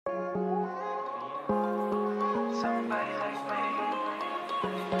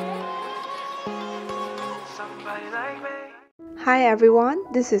Hi everyone,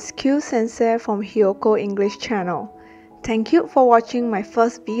 this is Q Sensei from HIYOKO English channel. Thank you for watching my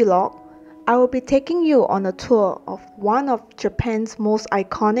first vlog. I will be taking you on a tour of one of Japan's most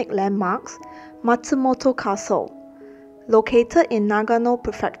iconic landmarks, Matsumoto Castle. Located in Nagano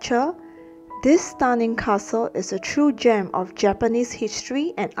Prefecture, this stunning castle is a true gem of Japanese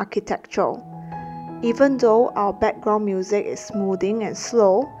history and architecture. Even though our background music is smoothing and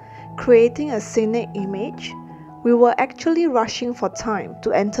slow, creating a scenic image, we were actually rushing for time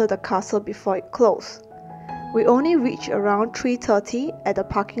to enter the castle before it closed. We only reached around 3:30 at the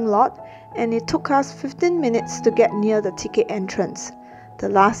parking lot, and it took us 15 minutes to get near the ticket entrance. The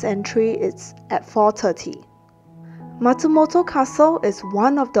last entry is at 4:30. Matsumoto Castle is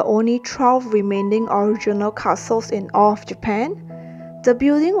one of the only 12 remaining original castles in all of Japan. The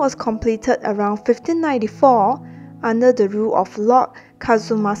building was completed around 1594 under the rule of Lord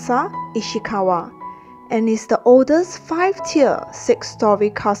Kazumasa Ishikawa, and is the oldest 5-tier 6-story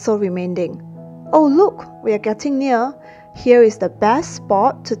castle remaining. Oh look, we are getting near. Here is the best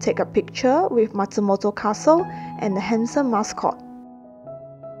spot to take a picture with Matsumoto Castle and the handsome mascot.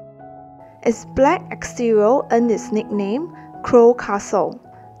 Its black exterior earned its nickname Crow Castle.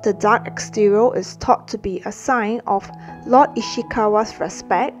 The dark exterior is thought to be a sign of Lord Ishikawa's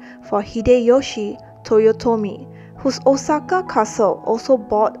respect for Hideyoshi Toyotomi, whose Osaka Castle also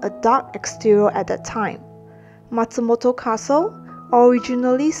bore a dark exterior at that time. Matsumoto Castle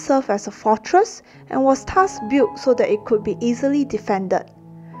originally served as a fortress and was thus built so that it could be easily defended.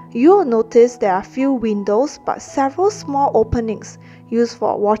 You will notice there are few windows but several small openings used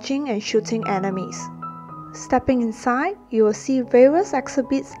for watching and shooting enemies. Stepping inside, you will see various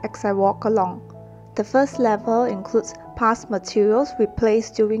exhibits as I walk along. The first level includes past materials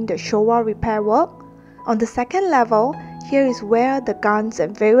replaced during the Showa repair work. On the second level, here is where the guns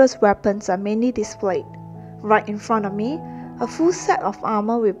and various weapons are mainly displayed. Right in front of me, a full set of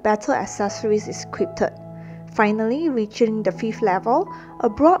armor with battle accessories is equipped. Finally, reaching the 5th level, a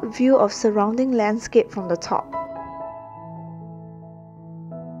broad view of surrounding landscape from the top.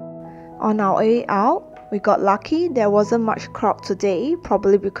 On our way out, we got lucky there wasn't much crowd today,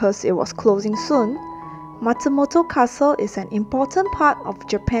 probably because it was closing soon. Matsumoto Castle is an important part of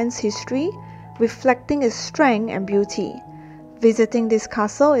Japan's history, reflecting its strength and beauty. Visiting this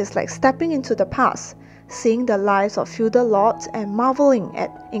castle is like stepping into the past, seeing the lives of feudal lords and marveling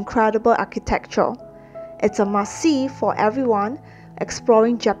at incredible architecture. It's a must-see for everyone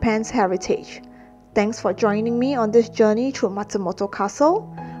exploring Japan's heritage. Thanks for joining me on this journey through Matsumoto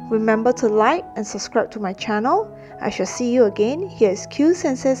Castle. Remember to like and subscribe to my channel. I shall see you again. Here is Q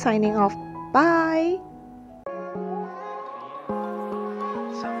Sensei signing off. Bye!